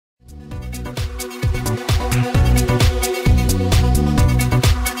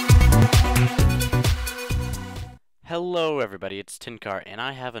Hello everybody, it's Tinkar, and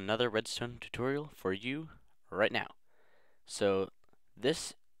I have another Redstone tutorial for you right now. So,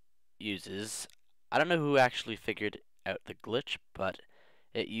 this uses, I don't know who actually figured out the glitch, but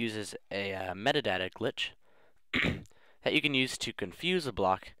it uses a metadata glitch that you can use to confuse a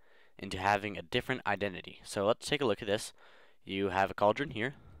block into having a different identity. So let's take a look at this. You have a cauldron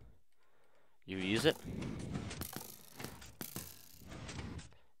here, you use it,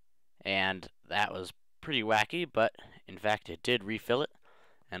 and that was pretty wacky, but in fact it did refill it.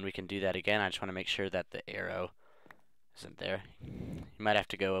 And we can do that again. I just want to make sure that the arrow isn't there. You might have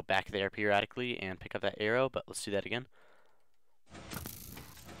to go back there periodically and pick up that arrow, but let's do that again.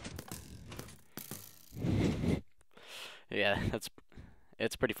 Yeah,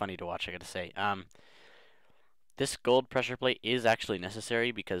 it's pretty funny to watch, I gotta say. This gold pressure plate is actually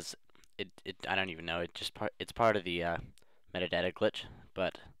necessary because it I don't even know, it's part of the metadata glitch,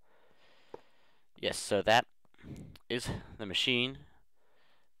 but yes, so that is the machine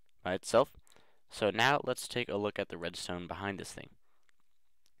by itself. So now let's take a look at the redstone behind this thing.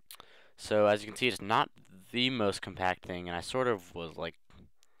 So as you can see, it's not the most compact thing, and I sort of was like,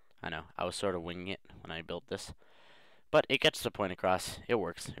 I was sort of winging it when I built this. But it gets the point across. It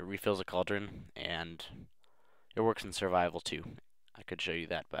works. It refills a cauldron, and it works in survival too. I could show you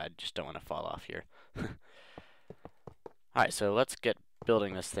that, but I just don't want to fall off here. Alright, so let's get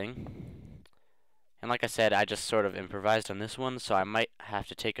building this thing. And like I said, I just sort of improvised on this one, so I might have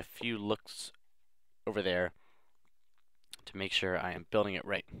to take a few looks over there to make sure I am building it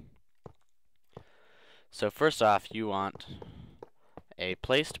right. So first off, you want a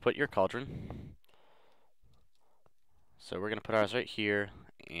place to put your cauldron. So we're going to put ours right here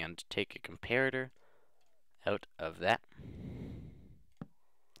and take a comparator out of that.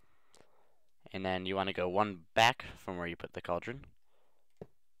 And then you want to go one back from where you put the cauldron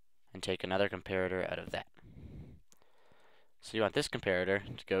and take another comparator out of that. So you want this comparator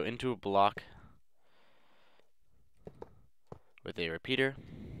to go into a block with a repeater,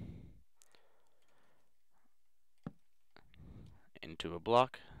 into a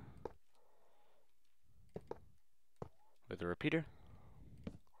block with a repeater,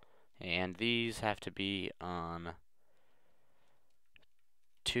 and these have to be on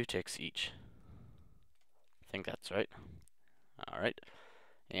 2 ticks each. I think that's right. Alright.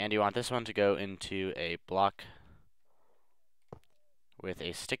 And you want this one to go into a block with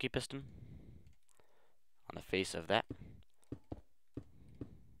a sticky piston on the face of that,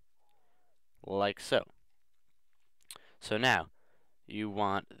 like so. So now, you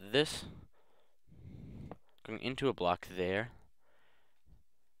want this going into a block there,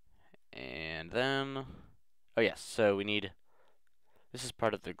 and then, oh yes, so we need, this is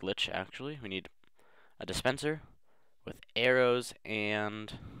part of the glitch actually, we need a dispenser with arrows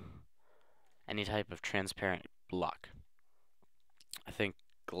and any type of transparent block. I think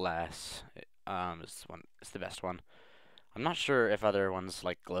glass is the best one. I'm not sure if other ones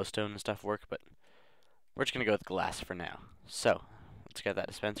like glowstone and stuff work, but we're just gonna go with glass for now. So let's get that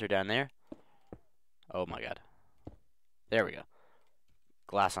dispenser down there. Oh my god. There we go.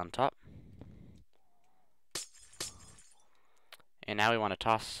 Glass on top. And now we want to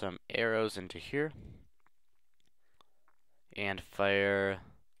toss some arrows into here and fire,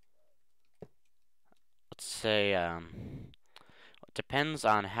 let's say, it depends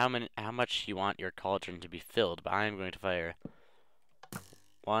on how much you want your cauldron to be filled, but I'm going to fire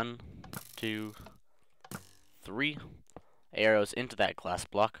 1, 2, 3 arrows into that glass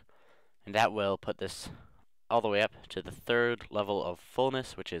block, and that will put this all the way up to the 3rd level of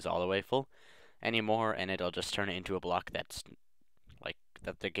fullness, which is all the way full. Any more and it'll just turn it into a block that's like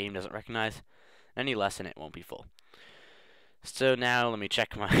that the game doesn't recognize. Any less and it won't be full. So now let me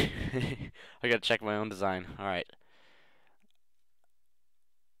check my I gotta check my own design. Alright.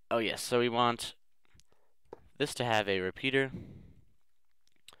 Oh yes, so we want this to have a repeater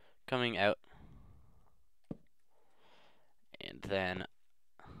coming out, and then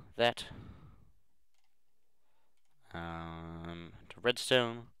that to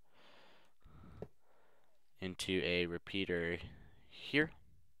redstone into a repeater here,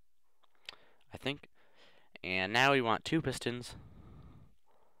 I think. And now we want 2 pistons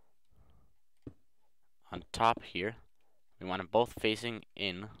on top here. We want them both facing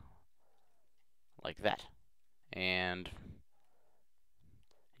in like that. And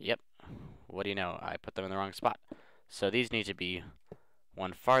yep, what do you know? I put them in the wrong spot. So these need to be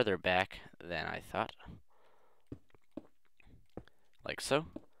one farther back than I thought. Like so.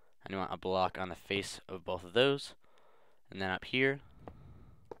 And you want a block on the face of both of those. And then up here,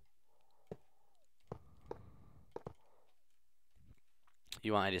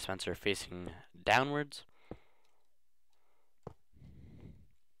 you want a dispenser facing downwards.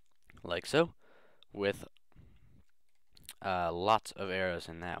 like so, with lots of arrows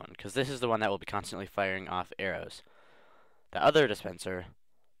in that one, because this is the one that will be constantly firing off arrows. The other dispenser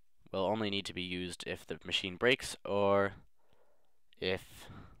will only need to be used if the machine breaks or if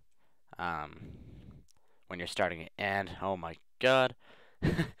when you're starting it. And oh my god,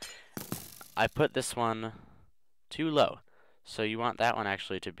 I put this one too low. So you want that one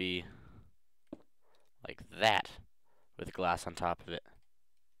actually to be like that, with glass on top of it.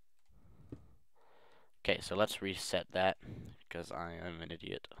 Okay, so let's reset that, because I am an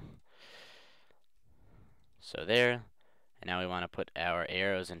idiot. So there, and now we want to put our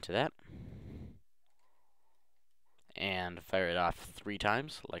arrows into that, and fire it off 3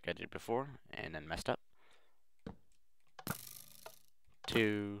 times, like I did before, and then messed up.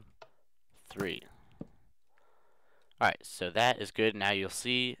 2, 3. Alright, so that is good. Now you'll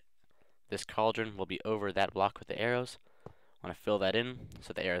see this cauldron will be over that block with the arrows. I want to fill that in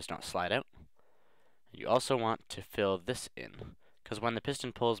so the arrows don't slide out. You also want to fill this in, because when the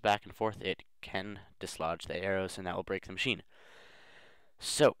piston pulls back and forth, it can dislodge the arrows, and that will break the machine.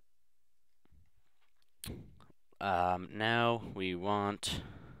 So, now we want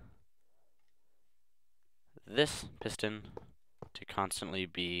this piston to constantly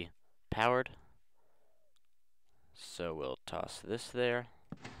be powered. So we'll toss this there,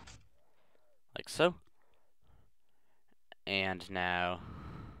 like so. And now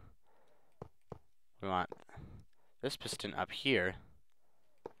we want this piston up here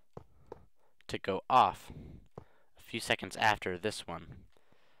to go off a few seconds after this one.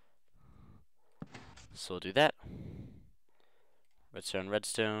 So we'll do that. Redstone,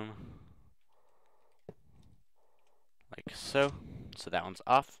 redstone. Like so. So that one's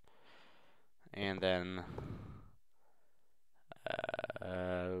off. And then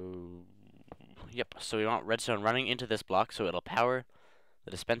yep, so we want redstone running into this block so it'll power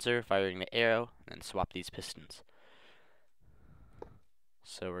the dispenser, firing the arrow, and then swap these pistons.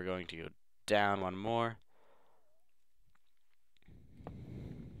 So we're going to go down one more.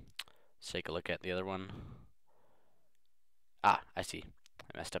 Let's take a look at the other one. Ah, I see.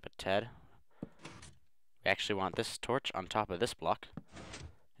 I messed up a tad. We actually want this torch on top of this block.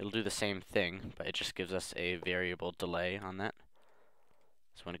 It'll do the same thing, but it just gives us a variable delay on that.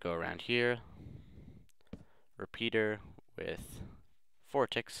 So I'm going to go around here. Repeater with 4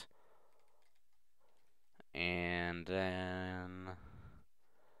 ticks. And then...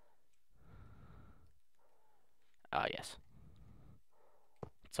 ah, yes.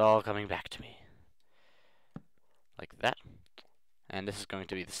 It's all coming back to me. Like that. And this is going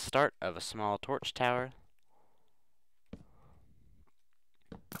to be the start of a small torch tower.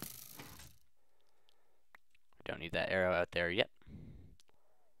 We don't need that arrow out there yet.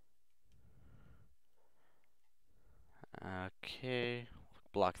 Okay,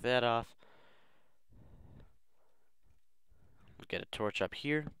 block that off. We'll get a torch up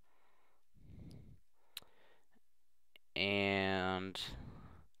here. And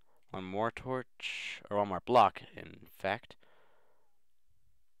one more torch, or one more block, in fact.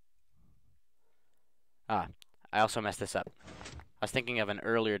 Ah, I also messed this up. I was thinking of an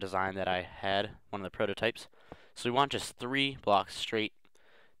earlier design that I had, one of the prototypes. So we want just 3 blocks straight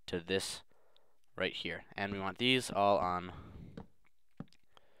to this right here. And we want these all on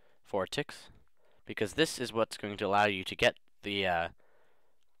 4 ticks, because this is what's going to allow you to get the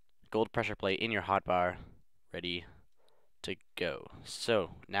gold pressure plate in your hotbar ready to go.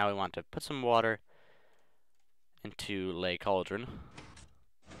 So now we want to put some water into lay cauldron.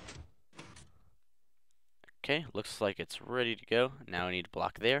 Okay, looks like it's ready to go. Now we need a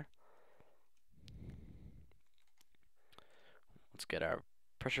block there. Let's get our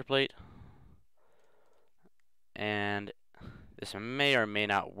pressure plate. And this may or may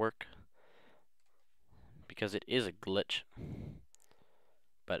not work, because it is a glitch.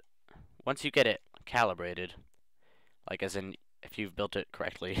 But once you get it calibrated, like as in if you've built it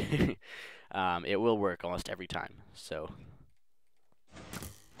correctly, it will work almost every time. So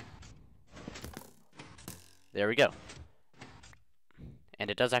there we go. And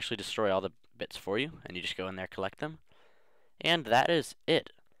it does actually destroy all the bits for you, and you just go in there, collect them. And that is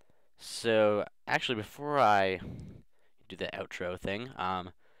it. So actually, before I do the outro thing,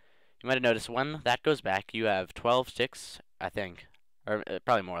 you might have noticed when that goes back, you have 12 ticks, I think, or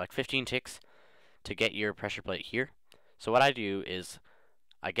probably more, like 15 ticks to get your pressure plate here. So what I do is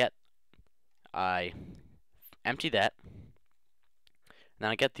I empty that, and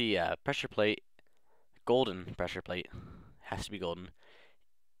then I get the pressure plate, golden pressure plate, has to be golden,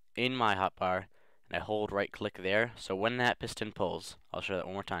 in my hotbar, and I hold right click there. So when that piston pulls, I'll show that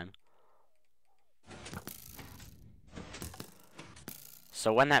one more time.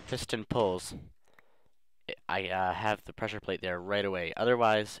 So when that piston pulls, I have the pressure plate there right away.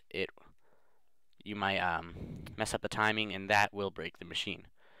 Otherwise, you might mess up the timing, and that will break the machine.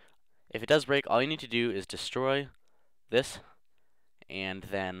 If it does break, all you need to do is destroy this, and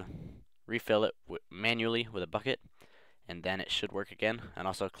then refill it manually with a bucket, and then it should work again, and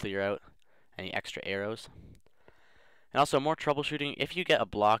also clear out any extra arrows. And also, more troubleshooting, if you get a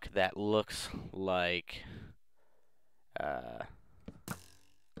block that looks like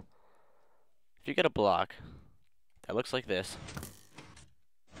if you get a block that looks like this.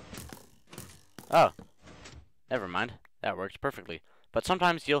 Oh, never mind. That works perfectly. But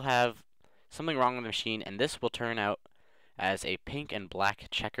sometimes you'll have something wrong with the machine, and this will turn out as a pink and black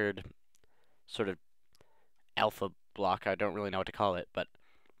checkered sort of alpha block. I don't really know what to call it, but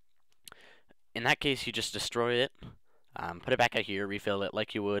in that case, you just destroy it, put it back out here, refill it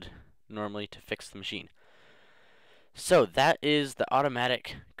like you would normally to fix the machine. So that is the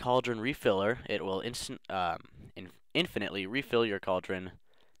automatic Cauldron refiller. It will infinitely refill your cauldron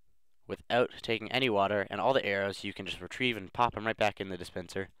without taking any water, and all the arrows you can just retrieve and pop them right back in the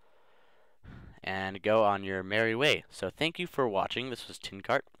dispenser and go on your merry way. So thank you for watching. This was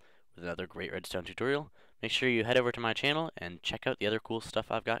TinCart with another great redstone tutorial. Make sure you head over to my channel and check out the other cool stuff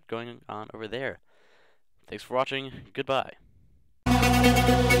I've got going on over there. Thanks for watching. Goodbye.